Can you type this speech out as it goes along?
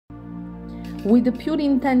With the pure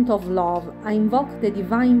intent of love, I invoke the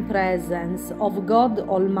divine presence of God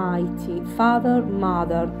Almighty, Father,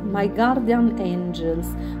 Mother, my guardian angels,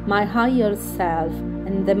 my higher self,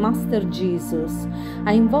 and the Master Jesus.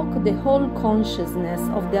 I invoke the whole consciousness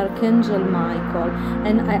of the Archangel Michael,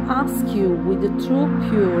 and I ask you with true,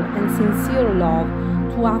 pure, and sincere love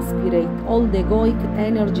to aspirate all the egoic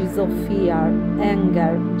energies of fear,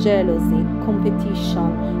 anger, jealousy,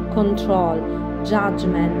 competition, control,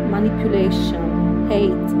 judgment, manipulation,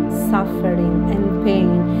 hate, suffering, and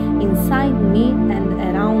pain inside me and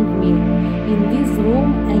around me, in this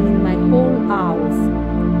room and in my whole house.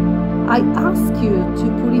 I ask you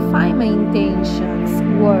to purify my intentions,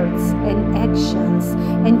 words, and actions,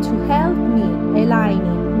 and to help me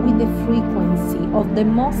aligning with the frequency of the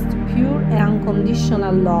most pure and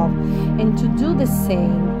unconditional love, and to do the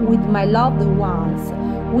same with my loved ones,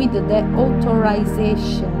 with the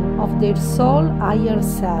authorization of their soul higher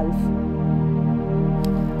self.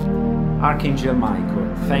 Archangel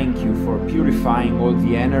Michael, thank you for purifying all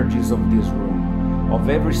the energies of this room, of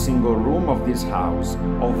every single room of this house,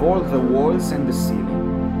 of all the walls and the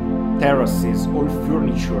ceiling, terraces, all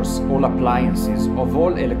furnitures, all appliances, of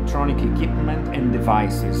all electronic equipment and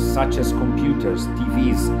devices such as computers,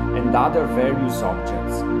 TVs, and other various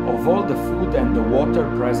objects, of all the food and the water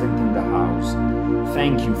present in the house.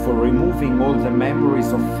 Thank you for removing all the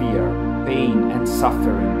memories of fear, pain, and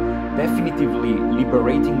suffering, definitively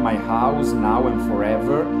liberating my house now and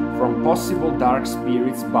forever from possible dark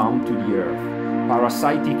spirits bound to the earth,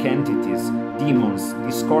 parasitic entities, demons,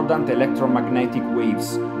 discordant electromagnetic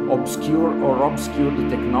waves, obscure or obscured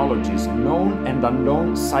technologies, known and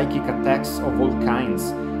unknown psychic attacks of all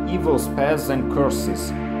kinds, evil spells and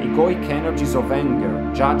curses, egoic energies of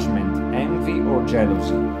anger, judgment, envy, or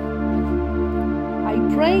jealousy. I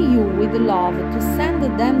pray you with love to send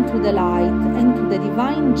them to the light and to the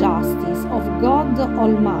divine justice of God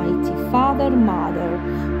Almighty, Father, Mother,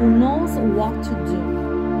 who knows what to do.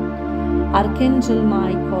 Archangel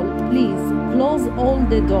Michael, please close all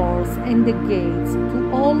the doors and the gates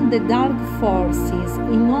to all the dark forces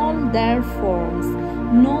in all their forms,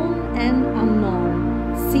 known and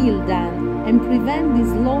unknown. Seal them and prevent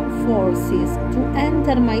these low forces to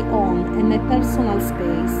enter my own and my personal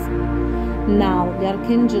space. Now the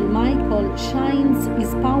Archangel Michael shines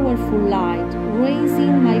his powerful light,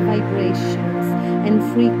 raising my vibrations and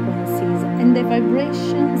frequencies and the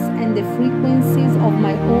vibrations and the frequencies of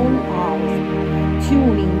my own house,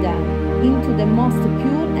 tuning them into the most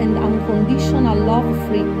pure and unconditional love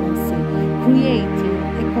frequency, creating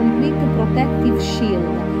a complete protective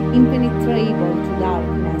shield, impenetrable to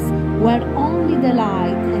darkness, where only the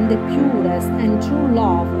light and the purest and true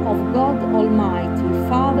love of God Almighty,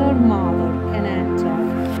 Father, Mother, can enter.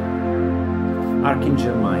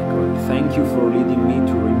 Archangel Michael, thank you for leading me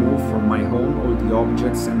to remove from my home all the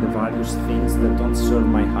objects and the various things that don't serve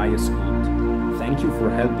my highest good. Thank you for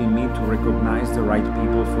helping me to recognize the right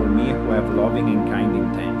people for me who have loving and kind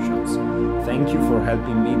intentions. Thank you for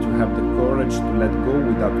helping me to have the courage to let go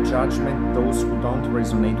without judgment those who don't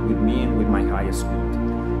resonate with me and with my highest good.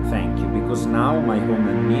 Thank you, because now my home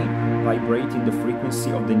and me vibrate in the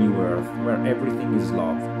frequency of the new earth, where everything is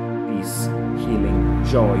love, peace, healing,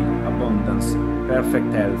 joy, abundance,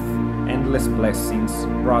 perfect health, endless blessings,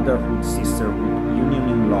 brotherhood, sisterhood, union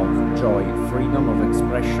in love, joy, freedom of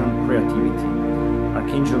expression, creativity.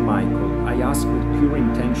 Archangel Michael, I ask with pure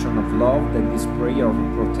intention of love that this prayer of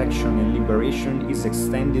protection and liberation is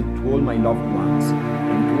extended to all my loved ones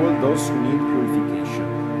and to all those who need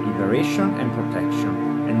purification, liberation and protection,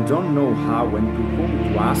 and don't know how and to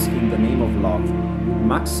whom to ask in the name of love, with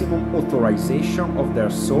maximum authorization of their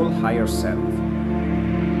soul higher self.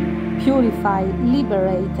 Purify,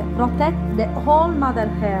 liberate, protect the whole Mother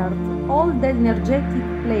Earth, all the energetic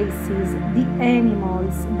places, the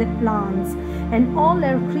animals, the plants, and all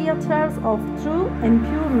her creators of true and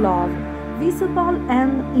pure love, visible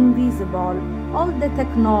and invisible, all the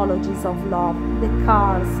technologies of love, the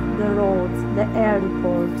cars, the roads, the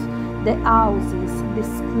airports, the houses, the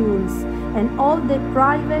schools, and all the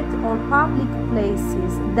private or public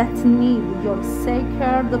places that need your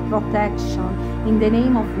sacred protection in the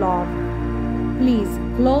name of love. Please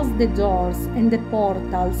close the doors and the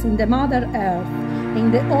portals in the Mother Earth, in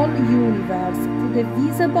the whole universe, to the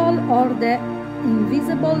visible or the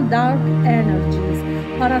invisible dark energies,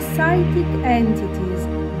 parasitic entities,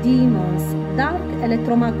 demons, dark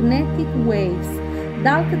electromagnetic waves,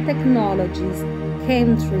 dark technologies,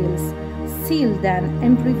 chemtrails. Seal them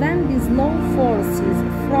and prevent these low forces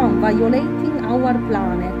from violating our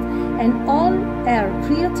planet and all our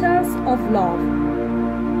creators of love.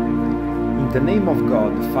 In the name of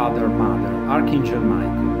God, Father, Mother, Archangel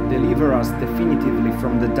Michael, deliver us definitively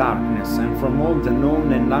from the darkness and from all the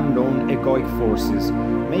known and unknown egoic forces.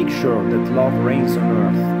 Make sure that love reigns on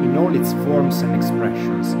earth in all its forms and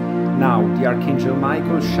expressions. Now the Archangel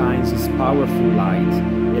Michael shines his powerful light,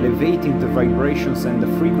 elevating the vibrations and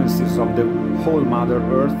the frequencies of the whole Mother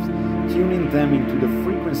Earth, tuning them into the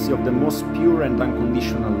frequency of the most pure and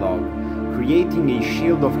unconditional love, creating a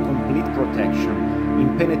shield of complete protection,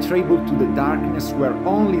 impenetrable to the darkness where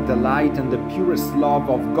only the light and the purest love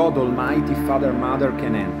of God Almighty Father Mother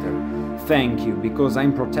can enter. Thank you because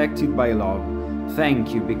I'm protected by love.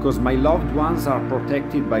 Thank you because my loved ones are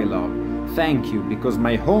protected by love. Thank you because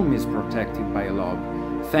my home is protected by love.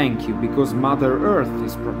 Thank you because Mother Earth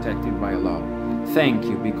is protected by love. Thank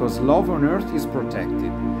you because love on earth is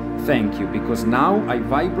protected. Thank you because now I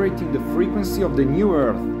vibrate in the frequency of the new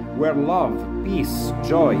earth, where love, peace,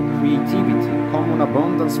 joy, creativity, common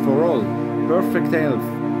abundance for all, perfect health,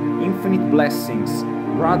 infinite blessings,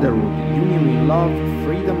 brotherhood, union in love,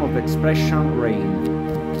 freedom of expression reign.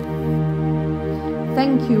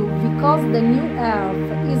 Thank you, because the new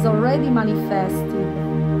earth is already manifested.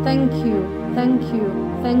 Thank you, thank you,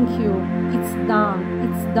 thank you. It's done,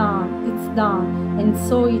 it's done, it's done, and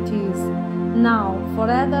so it is. Now,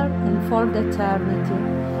 forever and for the eternity.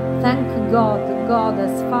 Thank God,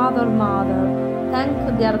 Goddess, Father, Mother.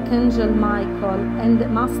 Thank the Archangel Michael and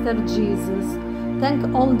Master Jesus.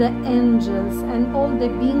 Thank all the angels and all the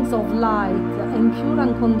beings of light and pure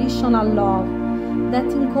unconditional love that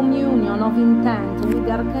in communion of intent with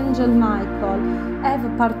the Archangel Michael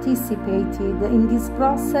have participated in this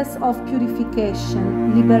process of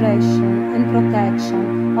purification, liberation and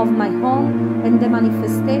protection of my home and the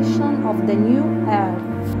manifestation of the new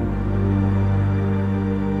earth.